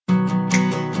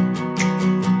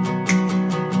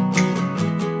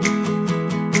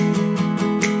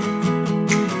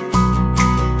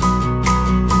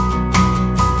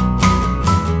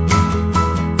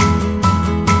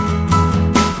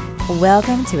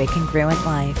Welcome to A Congruent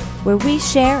Life, where we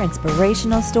share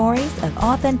inspirational stories of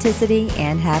authenticity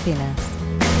and happiness.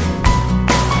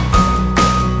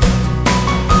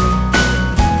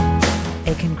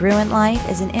 A Congruent Life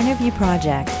is an interview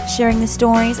project sharing the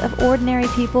stories of ordinary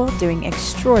people doing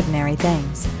extraordinary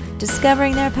things,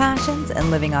 discovering their passions, and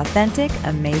living authentic,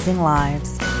 amazing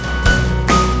lives.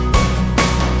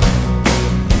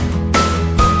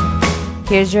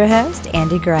 Here's your host,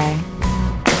 Andy Gray.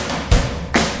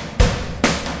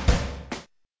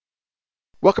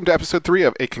 Welcome to episode 3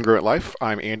 of A Congruent Life.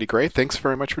 I'm Andy Gray. Thanks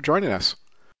very much for joining us.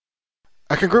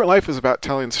 A Congruent Life is about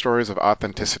telling stories of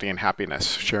authenticity and happiness,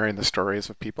 sharing the stories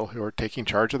of people who are taking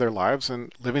charge of their lives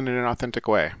and living in an authentic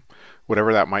way,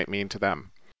 whatever that might mean to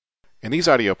them. In these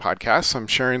audio podcasts, I'm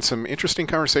sharing some interesting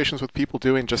conversations with people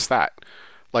doing just that,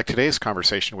 like today's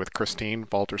conversation with Christine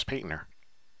Valters Paintner.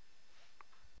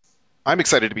 I'm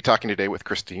excited to be talking today with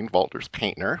Christine Valters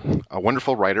Paintner, a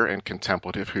wonderful writer and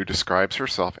contemplative who describes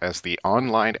herself as the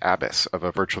online abbess of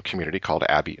a virtual community called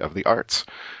Abbey of the Arts.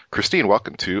 Christine,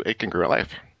 welcome to A Congruent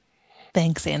Life.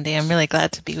 Thanks, Andy. I'm really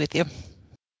glad to be with you.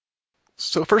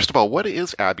 So first of all, what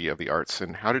is Abbey of the Arts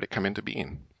and how did it come into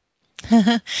being?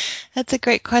 That's a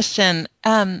great question.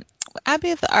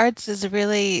 Abbey of the Arts is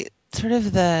really sort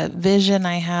of the vision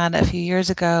I had a few years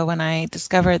ago when I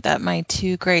discovered that my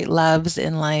two great loves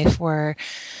in life were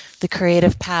the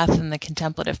creative path and the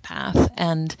contemplative path.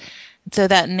 And so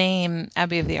that name,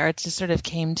 Abbey of the Arts, just sort of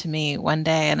came to me one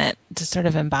day, and it just sort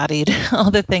of embodied all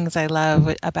the things I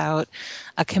love about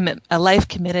a life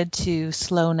committed to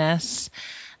slowness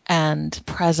and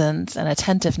presence and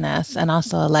attentiveness, and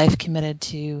also a life committed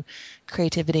to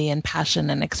creativity and passion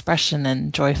and expression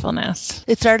and joyfulness.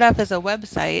 It started off as a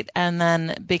website and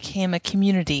then became a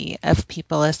community of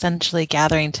people essentially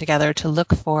gathering together to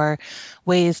look for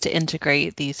ways to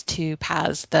integrate these two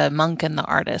paths, the monk and the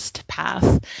artist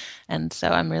path. And so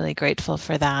I'm really grateful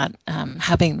for that,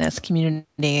 having this community,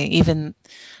 even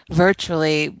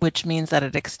virtually, which means that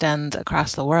it extends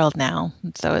across the world now.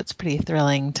 And so it's pretty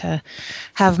thrilling to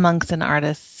have monks and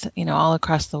artists, all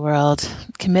across the world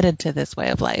committed to this way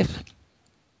of life.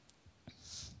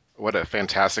 What a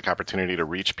fantastic opportunity to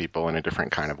reach people in a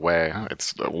different kind of way.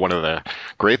 It's one of the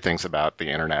great things about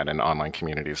the internet and online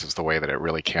communities is the way that it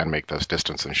really can make those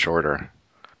distances shorter.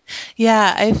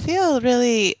 Yeah, I feel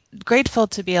really grateful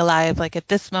to be alive, like at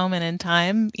this moment in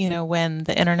time, when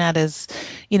the internet is,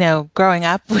 growing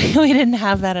up, we didn't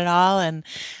have that at all. And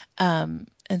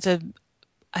so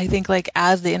I think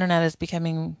as the internet is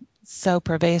becoming so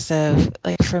pervasive,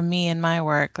 for me and my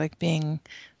work, being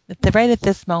right at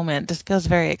this moment just feels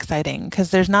very exciting because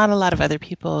there's not a lot of other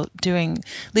people doing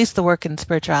at least the work in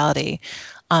spirituality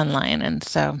online. And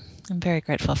so I'm very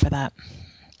grateful for that.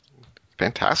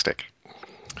 Fantastic.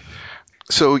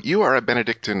 So you are a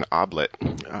Benedictine oblate.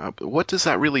 What does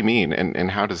that really mean, and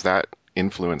how does that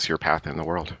influence your path in the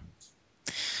world?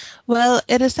 Well,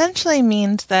 it essentially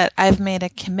means that I've made a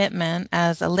commitment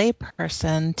as a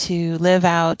layperson to live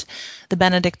out the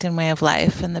Benedictine way of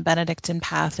life, and the Benedictine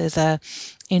path is a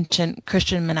ancient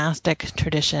Christian monastic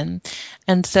tradition.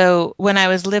 And so when I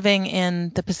was living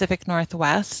in the Pacific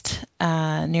Northwest,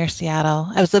 near Seattle,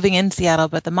 I was living in Seattle,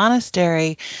 but the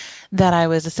monastery that I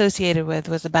was associated with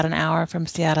was about an hour from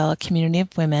Seattle, a community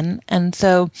of women. And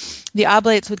so the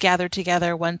oblates would gather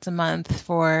together once a month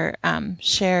for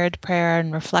shared prayer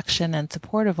and reflection and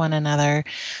support of one another.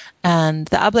 And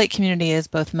the oblate community is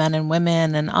both men and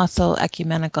women and also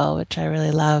ecumenical, which I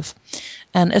really love.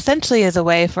 And essentially is a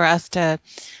way for us to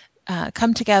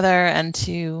come together and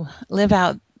to live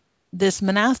out this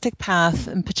monastic path,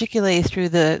 and particularly through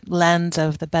the lens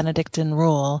of the Benedictine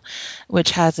rule,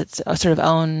 which has its sort of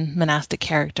own monastic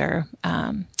character.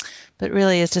 But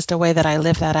really is just a way that I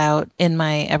live that out in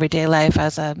my everyday life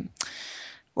as a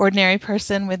ordinary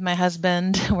person with my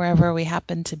husband, wherever we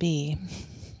happen to be.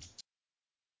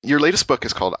 Your latest book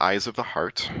is called Eyes of the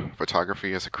Heart,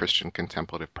 Photography as a Christian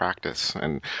Contemplative Practice.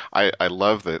 And I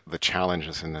love the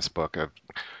challenges in this book of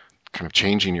kind of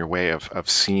changing your way of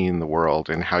seeing the world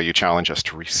and how you challenge us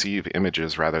to receive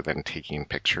images rather than taking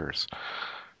pictures.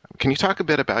 Can you talk a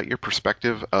bit about your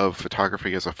perspective of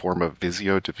photography as a form of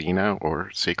visio divina or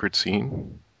sacred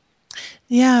seeing?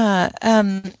 Yeah.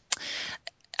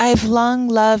 I've long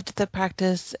loved the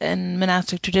practice in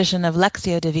monastic tradition of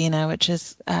Lectio Divina, which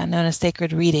is known as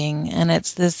sacred reading. And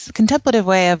it's this contemplative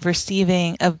way of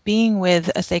receiving, of being with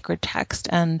a sacred text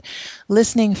and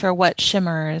listening for what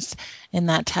shimmers in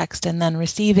that text and then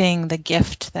receiving the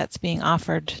gift that's being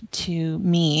offered to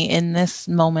me in this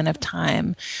moment of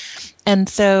time. And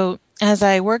so as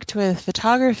I worked with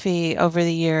photography over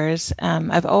the years,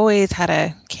 I've always had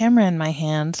a camera in my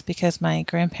hands because my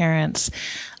grandparents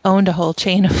owned a whole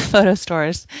chain of photo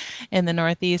stores in the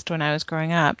Northeast when I was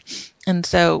growing up. And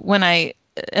so when I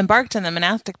embarked on the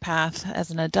monastic path as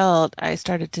an adult, I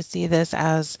started to see this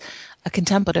as a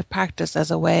contemplative practice, as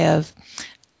a way of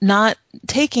not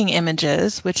taking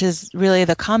images, which is really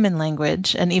the common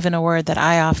language and even a word that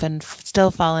I often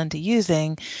still fall into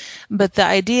using. But the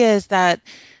idea is that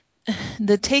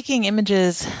the taking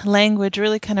images language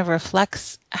really kind of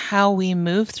reflects how we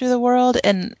move through the world,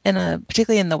 and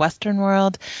particularly in the Western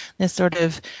world, this sort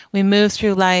of, we move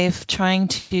through life trying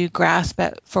to grasp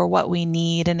for what we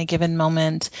need in a given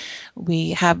moment.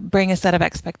 We bring a set of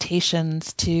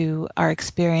expectations to our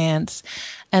experience.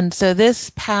 And so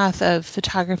this path of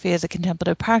photography as a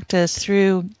contemplative practice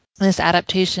through this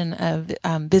adaptation of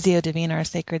Visio Divina, or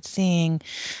sacred seeing,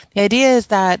 the idea is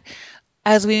that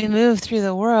as we move through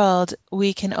the world,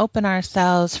 we can open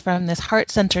ourselves from this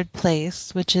heart-centered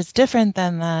place, which is different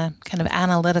than the kind of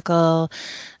analytical,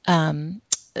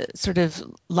 sort of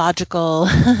logical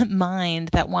mind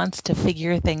that wants to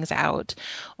figure things out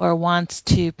or wants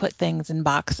to put things in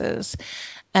boxes.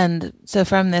 And so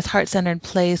from this heart-centered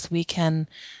place, we can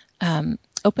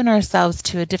open ourselves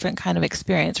to a different kind of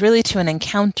experience, really to an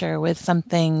encounter with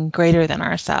something greater than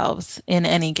ourselves in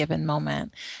any given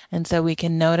moment. And so we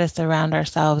can notice around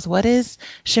ourselves what is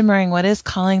shimmering, what is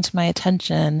calling to my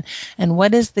attention, and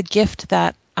what is the gift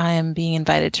that I am being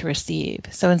invited to receive.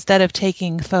 So instead of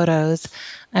taking photos,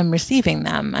 I'm receiving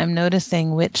them. I'm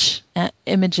noticing which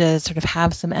images sort of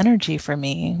have some energy for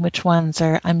me, which ones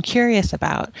I'm curious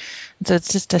about. And so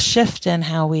it's just a shift in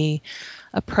how we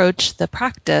approach the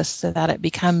practice so that it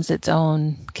becomes its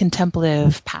own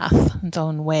contemplative path, its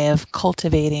own way of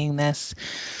cultivating this,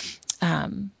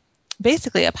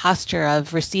 basically a posture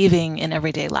of receiving in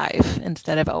everyday life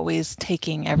instead of always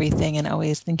taking everything and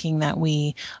always thinking that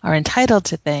we are entitled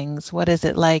to things. What is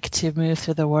it like to move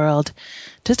through the world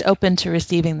just open to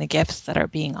receiving the gifts that are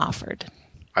being offered?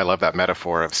 I love that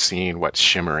metaphor of seeing what's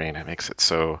shimmering. It makes it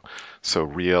so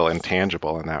real and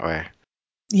tangible in that way.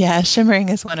 Yeah, shimmering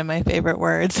is one of my favorite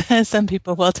words. Some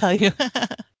people will tell you.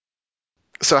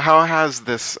 So how has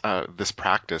this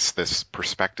practice, this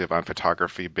perspective on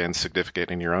photography been significant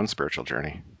in your own spiritual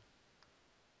journey?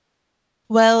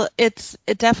 Well, it's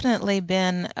definitely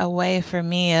been a way for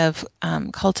me of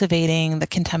cultivating the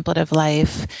contemplative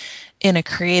life in a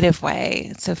creative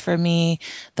way. So for me,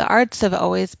 the arts have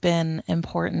always been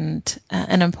important,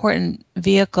 an important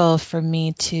vehicle for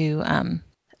me to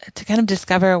kind of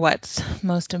discover what's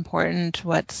most important,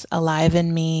 what's alive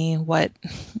in me, what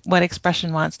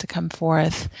expression wants to come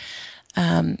forth.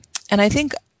 And I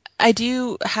think I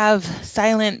do have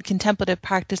silent contemplative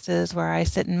practices where I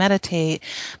sit and meditate,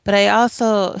 but I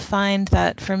also find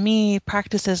that for me,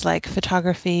 practices like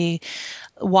photography,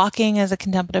 walking as a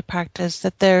contemplative practice,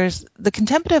 that the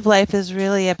contemplative life is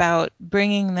really about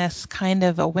bringing this kind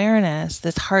of awareness,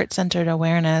 this heart-centered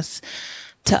awareness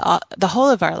to the whole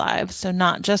of our lives. So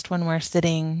not just when we're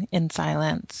sitting in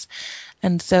silence.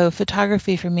 And so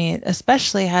photography for me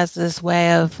especially has this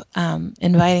way of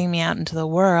inviting me out into the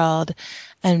world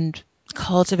and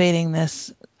cultivating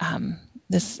this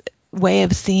this way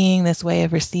of seeing, this way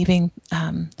of receiving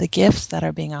the gifts that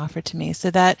are being offered to me, so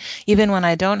that even when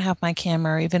I don't have my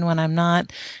camera, or even when I'm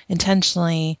not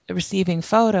intentionally receiving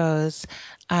photos,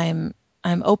 I'm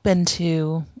open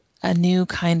to a new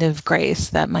kind of grace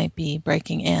that might be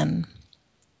breaking in.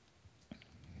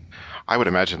 I would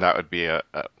imagine that would be a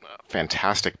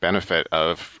fantastic benefit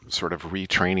of sort of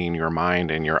retraining your mind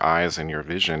and your eyes and your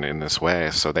vision in this way,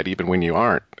 so that even when you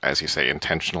aren't, as you say,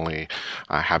 intentionally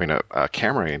having a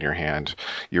camera in your hand,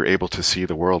 you're able to see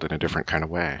the world in a different kind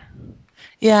of way.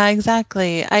 Yeah,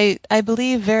 exactly. I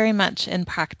believe very much in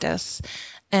practice.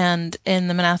 And in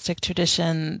the monastic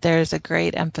tradition, there's a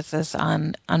great emphasis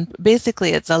on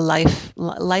basically it's a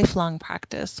lifelong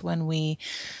practice when we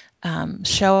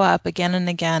show up again and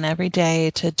again every day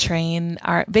to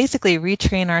basically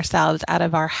retrain ourselves out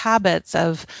of our habits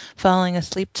of falling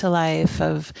asleep to life,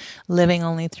 of living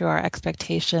only through our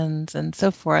expectations and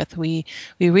so forth. We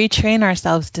retrain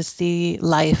ourselves to see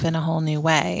life in a whole new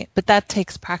way. But that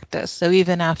takes practice. So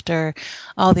even after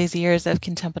all these years of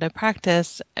contemplative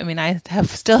practice, I mean, I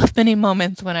have still many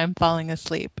moments when I'm falling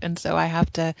asleep. And so I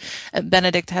have to,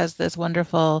 Benedict has this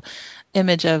wonderful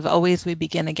image of always we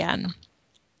begin again.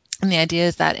 And the idea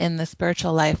is that in the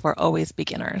spiritual life, we're always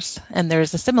beginners. And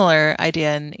there's a similar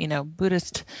idea in,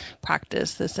 Buddhist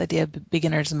practice, this idea of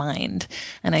beginner's mind.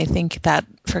 And I think that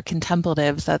for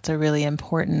contemplatives, that's a really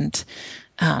important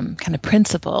kind of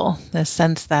principle, the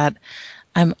sense that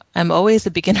I'm always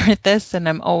a beginner at this, and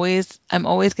I'm always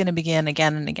going to begin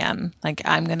again and again. Like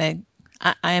I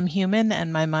am human,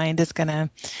 and my mind is going to,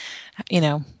 you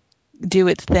know, do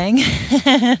its thing.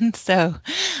 And so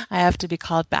I have to be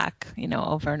called back,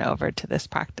 over and over to this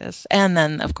practice. And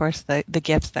then, of course, the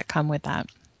gifts that come with that.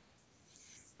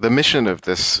 The mission of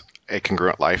this A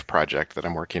Congruent Life project that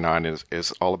I'm working on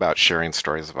is all about sharing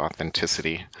stories of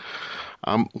authenticity.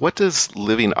 What does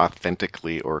living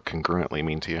authentically or congruently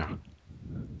mean to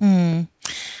you?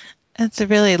 That's a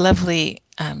really lovely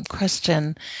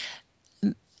question.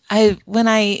 When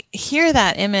I hear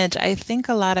that image, I think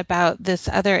a lot about this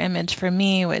other image for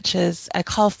me, which is I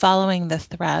call following the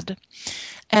thread.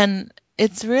 And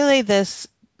it's really this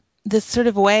sort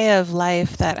of way of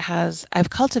life that I've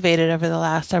cultivated over the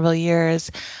last several years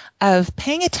of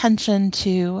paying attention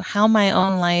to how my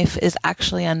own life is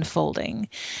actually unfolding.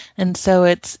 And so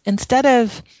it's instead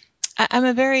of I'm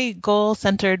a very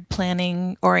goal-centered,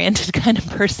 planning-oriented kind of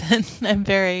person. I'm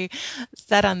very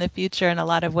set on the future in a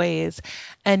lot of ways.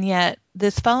 And yet,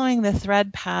 this following the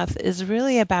thread path is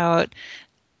really about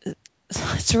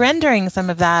surrendering some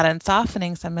of that and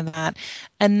softening some of that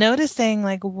and noticing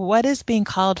like what is being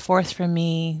called forth from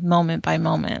me moment by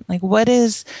moment. Like what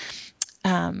is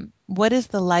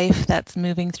the life that's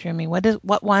moving through me?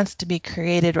 What wants to be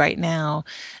created right now?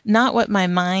 Not what my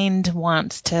mind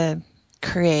wants to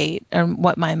create or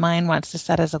what my mind wants to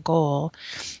set as a goal,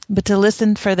 but to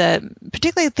listen for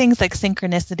particularly things like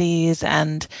synchronicities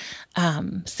and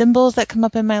symbols that come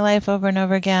up in my life over and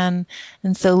over again.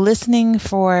 And so listening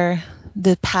for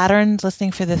the patterns,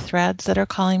 listening for the threads that are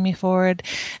calling me forward.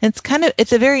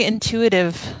 It's a very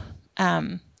intuitive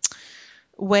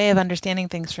way of understanding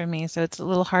things for me. So it's a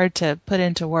little hard to put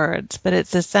into words, but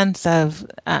it's a sense of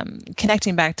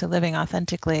connecting back to living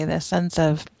authentically, the sense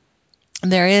of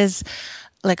there is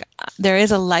there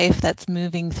is a life that's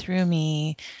moving through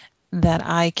me that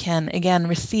I can, again,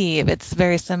 receive. It's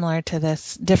very similar to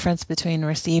this difference between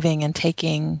receiving and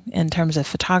taking in terms of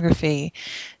photography.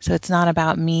 So it's not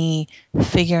about me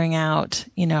figuring out,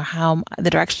 how the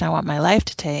direction I want my life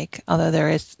to take, although there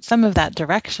is some of that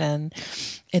direction.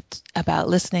 It's about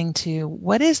listening to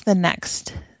what is the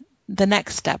next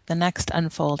step, the next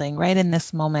unfolding right in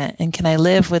this moment. And can I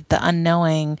live with the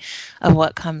unknowing of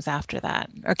what comes after that?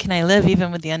 Or can I live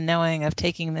even with the unknowing of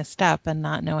taking this step and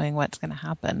not knowing what's going to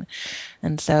happen?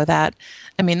 And so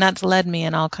that's led me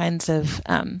in all kinds of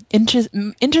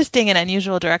interesting and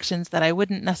unusual directions that I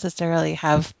wouldn't necessarily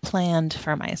have planned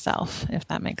for myself, if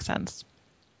that makes sense.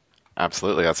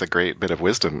 Absolutely. That's a great bit of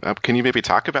wisdom. Can you maybe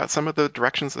talk about some of the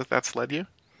directions that's led you?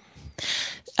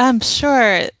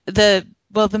 Sure. The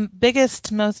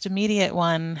biggest, most immediate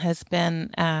one has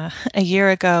been a year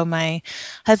ago. My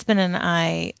husband and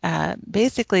I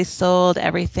basically sold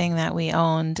everything that we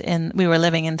owned, and we were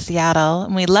living in Seattle,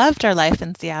 and we loved our life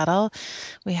in Seattle.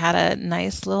 We had a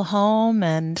nice little home,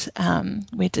 and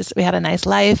we had a nice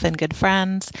life and good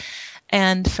friends.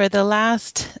 And for the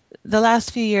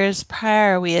last few years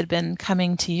prior, we had been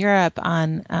coming to Europe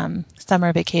on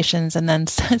summer vacations, and then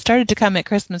started to come at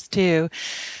Christmas too.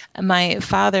 My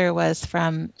father was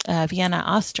from Vienna,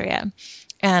 Austria,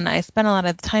 and I spent a lot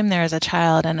of time there as a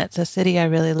child, and it's a city I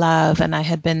really love, and I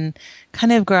had been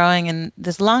kind of growing in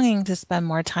this longing to spend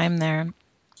more time there.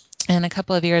 And a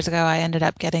couple of years ago, I ended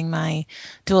up getting my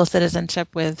dual citizenship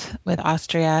with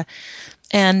Austria.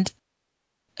 And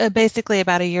basically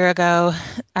about a year ago,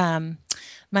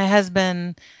 my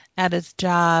husband at his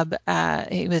job,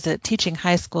 he was teaching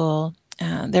high school.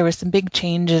 There were some big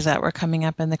changes that were coming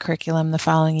up in the curriculum the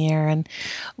following year, and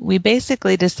we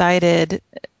basically decided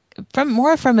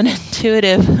from an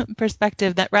intuitive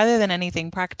perspective that rather than anything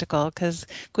practical, because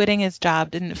quitting his job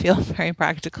didn't feel very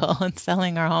practical and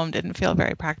selling our home didn't feel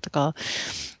very practical,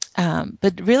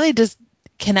 but really just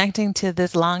connecting to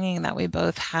this longing that we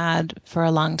both had for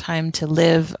a long time to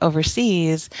live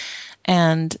overseas.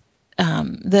 And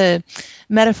the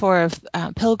metaphor of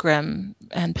pilgrim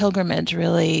and pilgrimage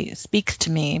really speaks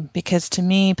to me, because to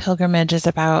me, pilgrimage is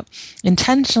about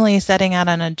intentionally setting out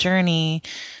on a journey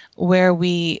where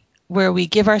we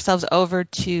give ourselves over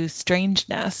to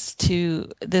strangeness,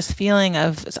 to this feeling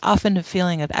of, it's often a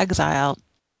feeling of exile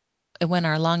when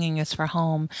our longing is for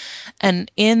home.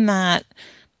 And in that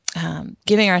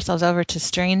giving ourselves over to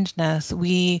strangeness,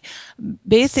 we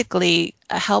basically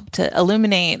help to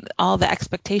illuminate all the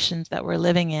expectations that we're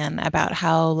living in about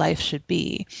how life should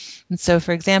be. And so,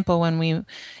 for example, when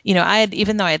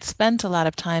even though I had spent a lot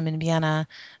of time in Vienna,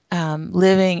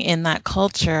 living in that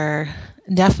culture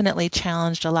definitely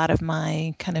challenged a lot of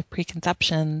my kind of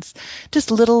preconceptions,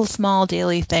 just little small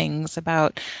daily things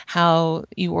about how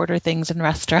you order things in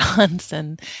restaurants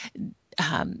and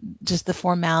just the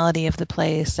formality of the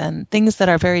place and things that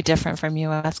are very different from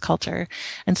U.S. culture.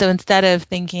 And so instead of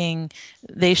thinking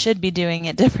they should be doing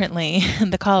it differently,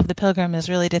 the call of the pilgrim is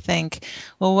really to think,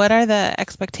 well, what are the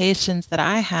expectations that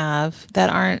I have that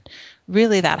aren't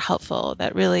really that helpful,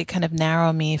 that really kind of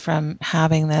narrow me from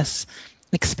having this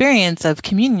experience of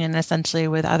communion essentially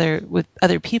with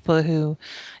other people who,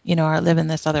 are live in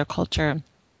this other culture.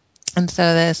 And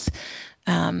so this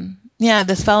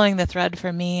following the thread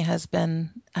for me has been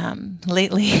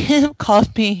lately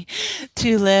called me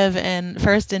to live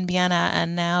first in Vienna,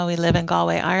 and now we live in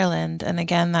Galway, Ireland. And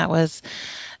again, that was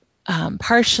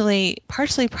partially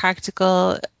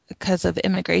practical because of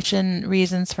immigration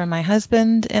reasons for my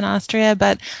husband in Austria,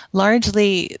 but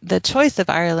largely the choice of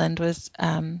Ireland was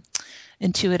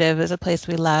intuitive as a place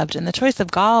we loved. And the choice of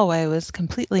Galway was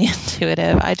completely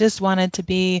intuitive. I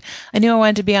knew I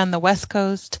wanted to be on the West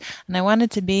Coast, and I wanted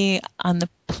to be on the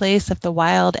place of the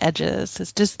wild edges.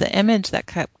 It's just the image that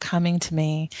kept coming to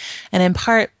me. And in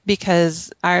part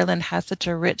because Ireland has such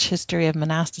a rich history of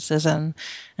monasticism,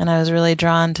 and I was really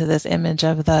drawn to this image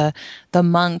of the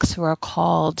monks who are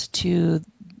called to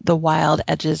the wild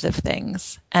edges of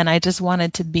things. And I just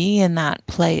wanted to be in that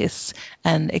place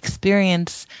and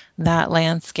experience that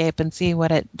landscape and see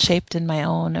what it shaped in my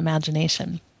own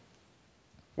imagination.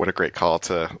 What a great call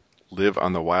to live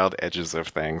on the wild edges of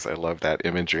things. I love that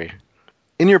imagery.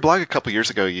 In your blog a couple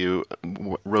years ago, you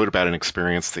wrote about an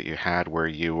experience that you had where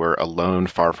you were alone,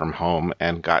 far from home,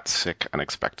 and got sick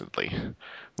unexpectedly.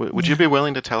 Would you be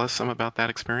willing to tell us some about that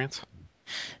experience?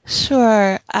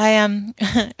 Sure.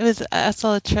 It was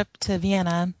also a trip to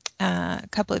Vienna a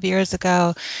couple of years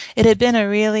ago. It had been a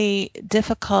really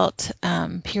difficult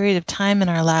period of time in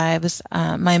our lives.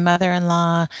 My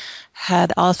mother-in-law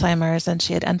had Alzheimer's, and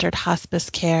she had entered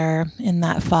hospice care in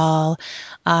that fall.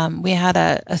 We had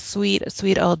a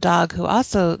sweet old dog who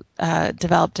also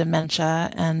developed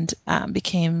dementia and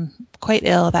became quite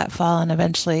ill that fall, and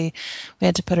eventually we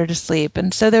had to put her to sleep.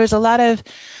 And so there was a lot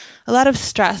of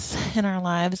stress in our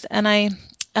lives, and I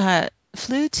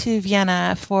flew to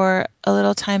Vienna for a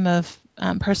little time of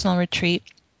personal retreat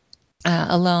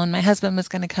alone. My husband was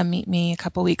going to come meet me a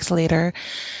couple weeks later,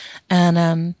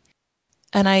 and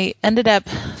I ended up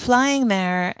flying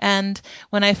there. And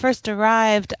when I first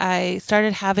arrived, I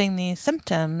started having these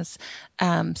symptoms,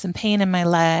 some pain in my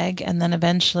leg, and then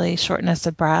eventually shortness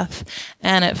of breath.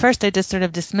 And at first, I just sort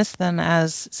of dismissed them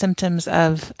as symptoms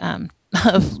of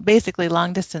basically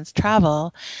long distance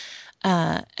travel.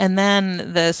 And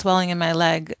then the swelling in my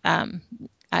leg,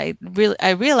 I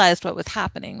realized what was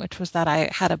happening, which was that I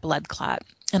had a blood clot,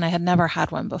 and I had never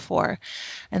had one before.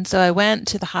 And so I went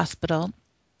to the hospital,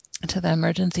 to the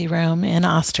emergency room in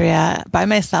Austria by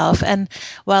myself. And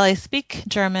while I speak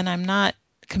German, I'm not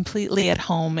completely at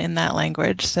home in that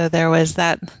language. So there was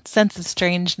that sense of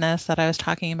strangeness that I was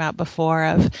talking about before,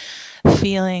 of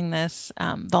feeling this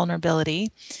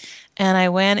vulnerability. And I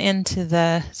went in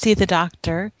to see the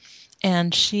doctor,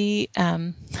 and she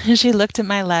she looked at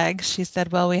my leg. She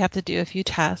said, "Well, we have to do a few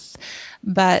tests,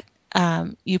 but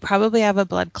you probably have a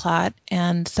blood clot,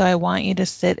 and so I want you to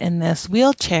sit in this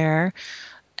wheelchair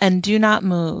and do not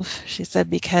move," she said,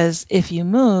 "because if you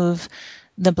move,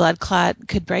 the blood clot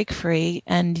could break free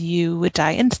and you would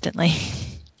die instantly."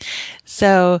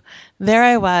 So there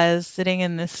I was, sitting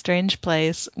in this strange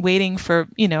place, waiting for,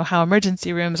 how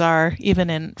emergency rooms are,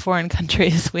 even in foreign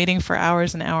countries, waiting for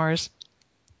hours and hours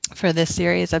for this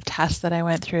series of tests that I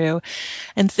went through,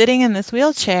 and sitting in this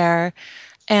wheelchair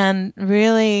and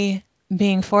really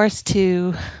being forced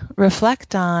to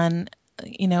reflect on,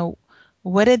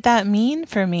 what did that mean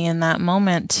for me in that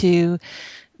moment to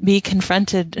be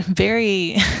confronted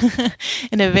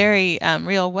in a very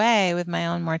real way with my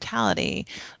own mortality?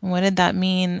 What did that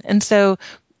mean? And so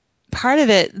part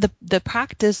of it, the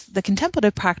practice, the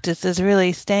contemplative practice, is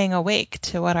really staying awake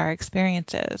to what our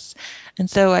experience is. And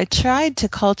so I tried to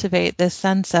cultivate this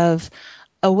sense of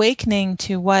awakening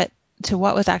to what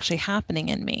was actually happening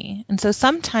in me. And so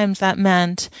sometimes that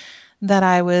meant that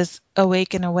I was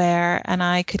awake and aware, and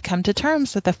I could come to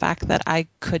terms with the fact that I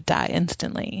could die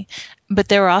instantly. But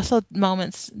there were also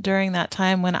moments during that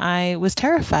time when I was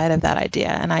terrified of that idea,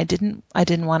 and I didn't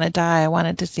want to die. I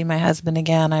wanted to see my husband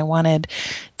again. I wanted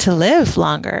to live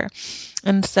longer.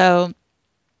 And so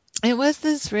it was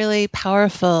this really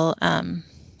powerful, it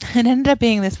ended up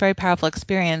being this very powerful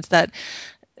experience that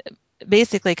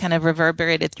basically kind of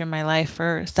reverberated through my life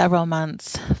for several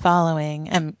months following.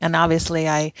 And obviously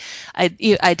I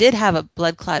did have a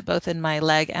blood clot both in my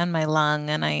leg and my lung,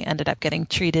 and I ended up getting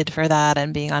treated for that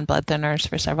and being on blood thinners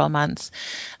for several months.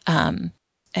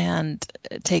 and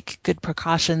take good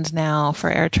precautions now for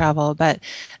air travel. But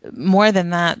more than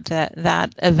that,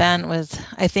 that event was,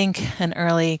 I think, an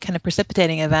early kind of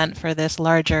precipitating event for this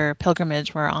larger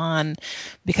pilgrimage we're on,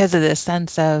 because of this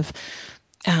sense of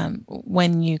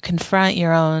when you confront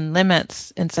your own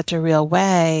limits in such a real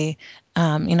way.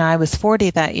 I was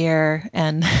 40 that year,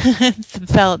 and it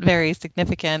felt very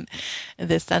significant,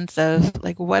 this sense of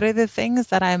like, what are the things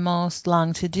that I most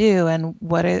long to do, and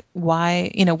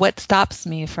what stops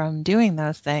me from doing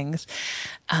those things?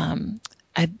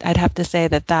 I'd have to say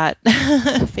that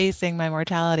facing my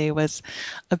mortality was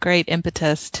a great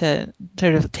impetus to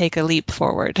sort of take a leap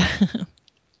forward.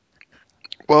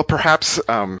 Well, perhaps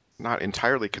not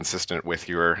entirely consistent with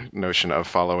your notion of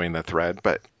following the thread,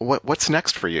 but what's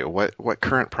next for you? What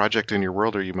current project in your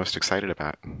world are you most excited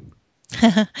about?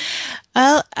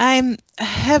 Well, I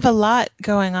have a lot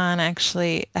going on,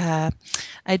 actually.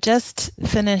 I just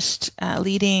finished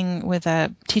leading with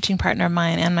a teaching partner of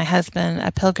mine and my husband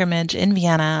a pilgrimage in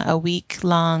Vienna, a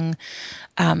week-long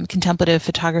contemplative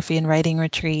photography and writing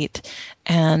retreat,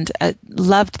 and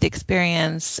loved the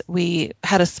experience. We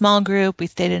had a small group. We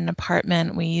stayed in an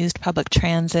apartment. We used public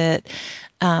transit.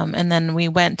 And then we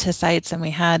went to sites, and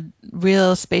we had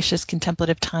real spacious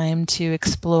contemplative time to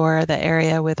explore the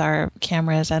area with our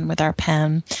cameras and with our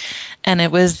pen. And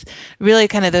it was really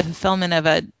kind of the fulfillment of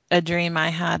a dream I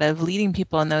had of leading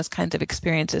people in those kinds of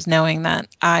experiences, knowing that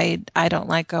I don't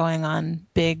like going on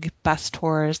big bus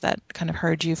tours that kind of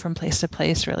herd you from place to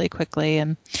place really quickly.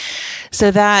 And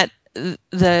so that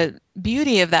the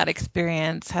beauty of that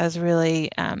experience has really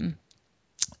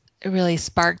really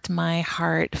sparked my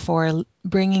heart for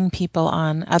bringing people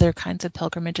on other kinds of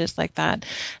pilgrimages like that.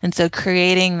 And so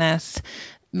creating this,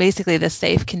 basically the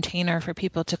safe container for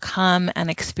people to come and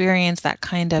experience that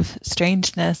kind of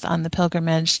strangeness on the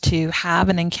pilgrimage, to have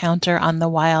an encounter on the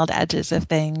wild edges of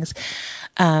things.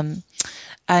 I'm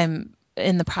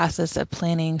in the process of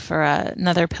planning for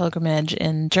another pilgrimage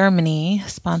in Germany,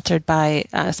 sponsored by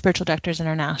Spiritual Directors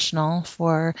International,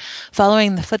 for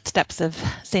following the footsteps of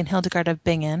St. Hildegard of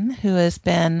Bingen, who has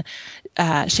been,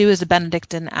 she was a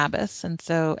Benedictine abbess, and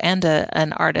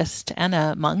an artist and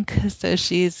a monk. So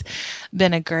she's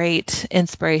been a great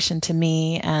inspiration to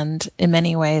me, and in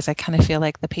many ways, I kind of feel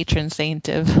like the patron saint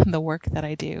of the work that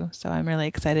I do. So I'm really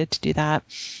excited to do that.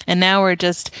 And now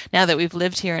now that we've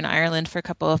lived here in Ireland for a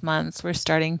couple of months, we're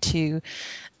starting to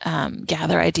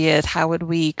gather ideas. How would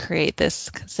we create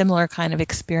this similar kind of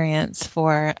experience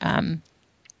for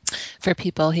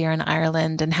people here in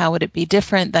Ireland, and how would it be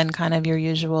different than kind of your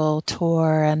usual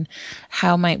tour, and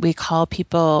how might we call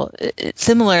people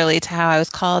similarly to how I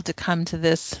was called to come to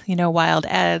this, wild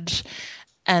edge,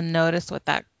 and notice what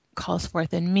that calls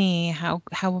forth in me. How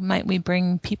might we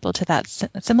bring people to that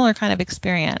similar kind of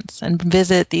experience, and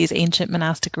visit these ancient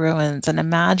monastic ruins, and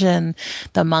imagine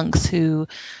the monks who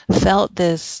felt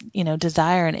this,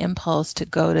 desire and impulse to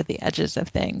go to the edges of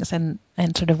things, and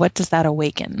sort of what does that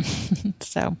awaken?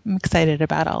 So I'm excited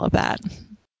about all of that.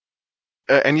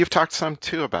 And you've talked some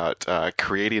too about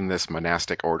creating this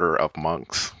monastic order of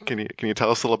monks. Can you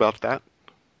tell us a little about that?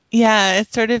 Yeah,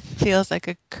 it sort of feels like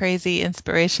a crazy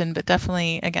inspiration, but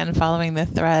definitely, again, following the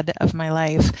thread of my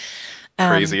life.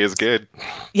 Crazy is good.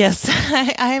 Yes,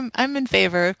 I'm in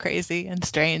favor of crazy and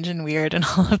strange and weird and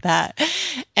all of that.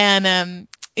 And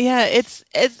yeah, it's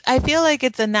I feel like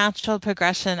it's a natural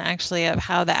progression, actually, of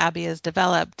how the Abbey is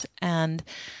developed, and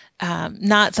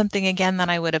not something, again, that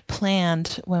I would have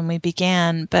planned when we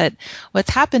began. But what's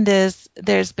happened is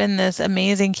there's been this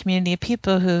amazing community of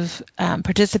people who've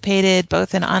participated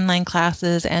both in online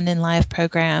classes and in live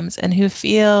programs, and who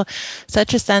feel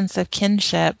such a sense of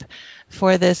kinship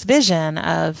for this vision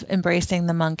of embracing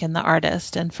the monk and the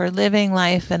artist, and for living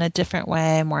life in a different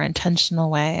way, a more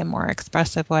intentional way, a more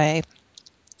expressive way.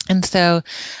 And so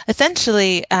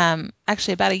essentially,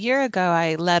 actually about a year ago,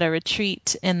 I led a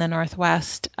retreat in the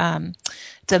Northwest.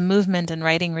 It's a movement and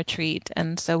writing retreat.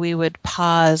 And so we would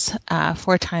pause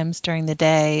 4 times during the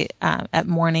day, at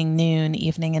morning, noon,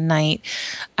 evening, and night,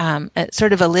 at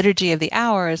sort of a liturgy of the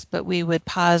hours, but we would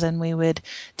pause and we would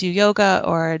do yoga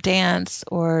or dance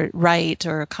or write,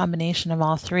 or a combination of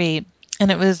all three.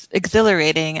 And it was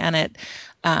exhilarating, and it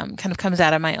kind of comes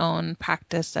out of my own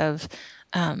practice of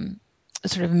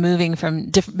sort of moving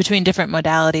from between different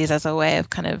modalities as a way of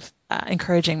kind of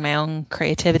encouraging my own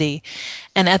creativity.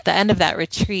 And at the end of that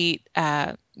retreat,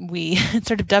 we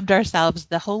sort of dubbed ourselves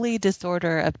the Holy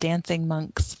Disorder of Dancing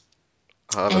Monks.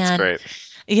 Oh, that's And great.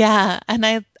 yeah, and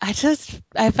I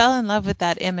fell in love with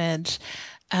that image.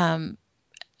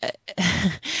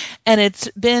 and it's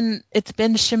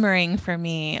been shimmering for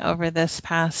me over this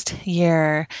past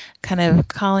year, kind of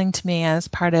calling to me as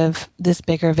part of this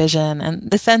bigger vision and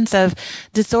the sense of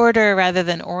disorder rather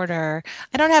than order.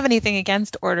 I don't have anything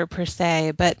against order per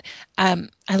se, but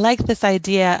I like this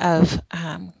idea of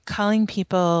calling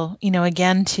people,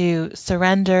 again, to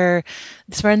surrender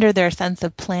their sense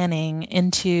of planning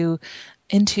into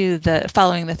the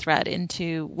following the thread,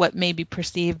 into what may be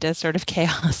perceived as sort of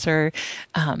chaos or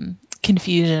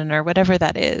confusion or whatever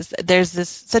that is. There's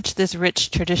this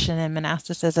rich tradition in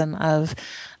monasticism of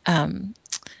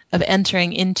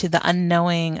entering into the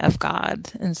unknowing of God,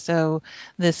 and so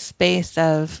this space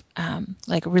of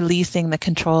like releasing the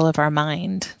control of our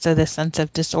mind. So this sense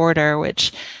of disorder,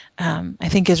 which I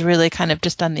think is really kind of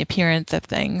just on the appearance of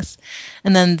things.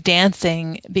 And then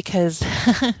dancing, because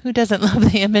who doesn't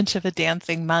love the image of a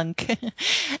dancing monk?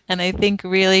 And I think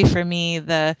really for me,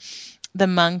 the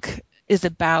monk is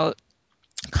about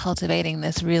cultivating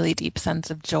this really deep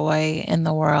sense of joy in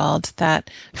the world.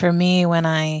 That for me, when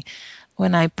I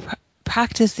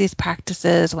practice these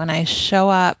practices, when I show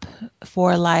up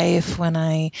for life, when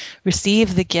I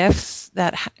receive the gifts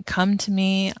that come to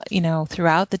me,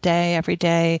 throughout the day, every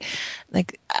day,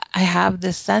 like I have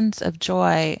this sense of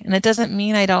joy. And it doesn't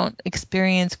mean I don't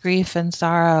experience grief and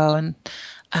sorrow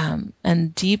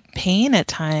and deep pain at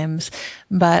times,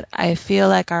 but I feel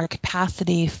like our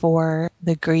capacity for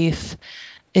the grief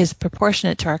is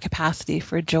proportionate to our capacity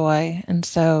for joy. And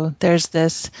so there's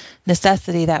this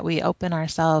necessity that we open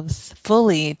ourselves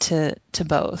fully to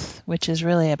both, which is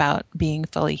really about being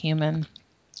fully human.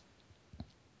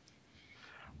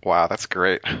 Wow, that's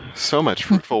great. So much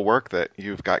fruitful work that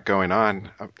you've got going on.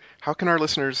 How can our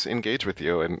listeners engage with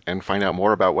you and find out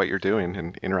more about what you're doing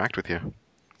and interact with you?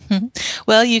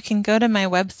 Well, you can go to my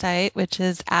website, which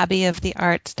is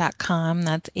abbeyofthearts.com.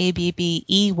 That's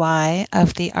ABBEY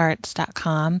of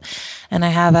thearts.com. And I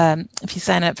have if you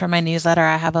sign up for my newsletter,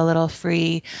 I have a little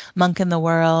free Monk in the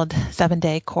World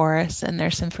 7-day course, and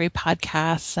there's some free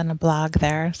podcasts and a blog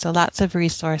there. So lots of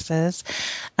resources.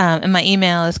 And my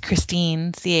email is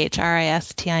Christine,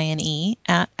 CHRISTINE,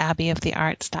 at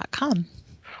abbeyofthearts.com.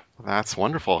 That's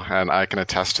wonderful. And I can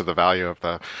attest to the value of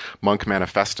the Monk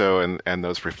Manifesto and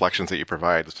those reflections that you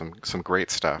provide. Some great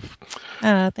stuff.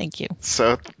 Thank you.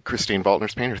 So, Christine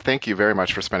Valters Painter, thank you very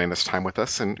much for spending this time with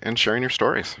us and sharing your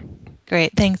stories.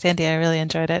 Great. Thanks, Andy. I really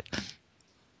enjoyed it.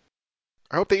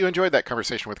 I hope that you enjoyed that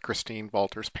conversation with Christine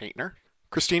Valters Paintner.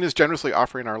 Christine is generously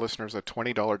offering our listeners a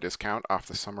 $20 discount off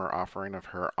the summer offering of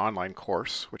her online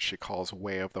course, which she calls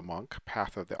Way of the Monk,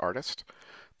 Path of the Artist.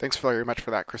 Thanks very much for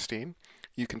that, Christine.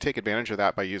 You can take advantage of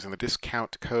that by using the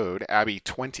discount code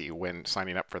Abbey20 when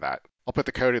signing up for that. I'll put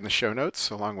the code in the show notes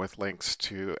along with links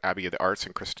to Abbey of the Arts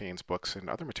and Christine's books and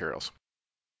other materials.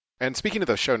 And speaking of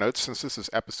those show notes, since this is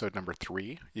episode number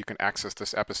 3, you can access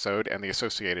this episode and the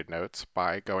associated notes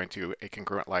by going to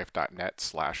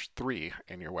acongruentlife.net/3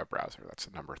 in your web browser. That's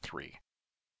the number 3.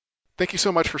 Thank you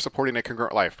so much for supporting A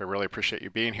Congruent Life. I really appreciate you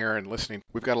being here and listening.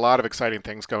 We've got a lot of exciting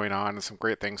things going on and some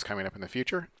great things coming up in the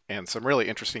future, and some really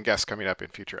interesting guests coming up in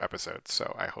future episodes,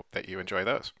 so I hope that you enjoy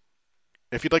those.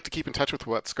 If you'd like to keep in touch with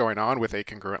what's going on with A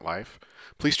Congruent Life,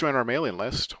 please join our mailing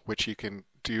list, which you can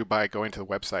do by going to the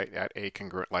website at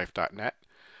acongruentlife.net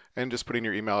and just putting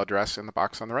your email address in the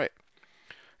box on the right.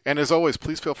 And as always,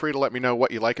 please feel free to let me know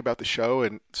what you like about the show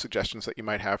and suggestions that you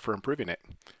might have for improving it.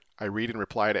 I read and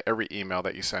reply to every email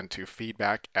that you send to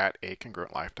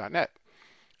feedback@acongruentlife.net.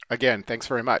 Again, thanks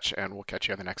very much, and we'll catch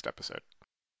you on the next episode.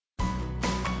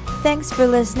 Thanks for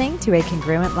listening to A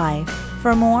Congruent Life.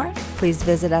 For more, please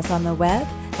visit us on the web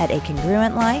at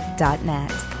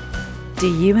acongruentlife.net. Do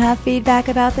you have feedback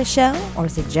about the show or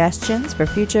suggestions for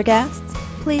future guests?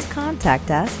 Please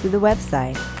contact us through the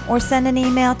website or send an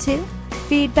email to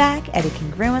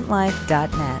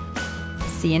feedback@acongruentlife.net.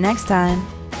 See you next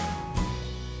time.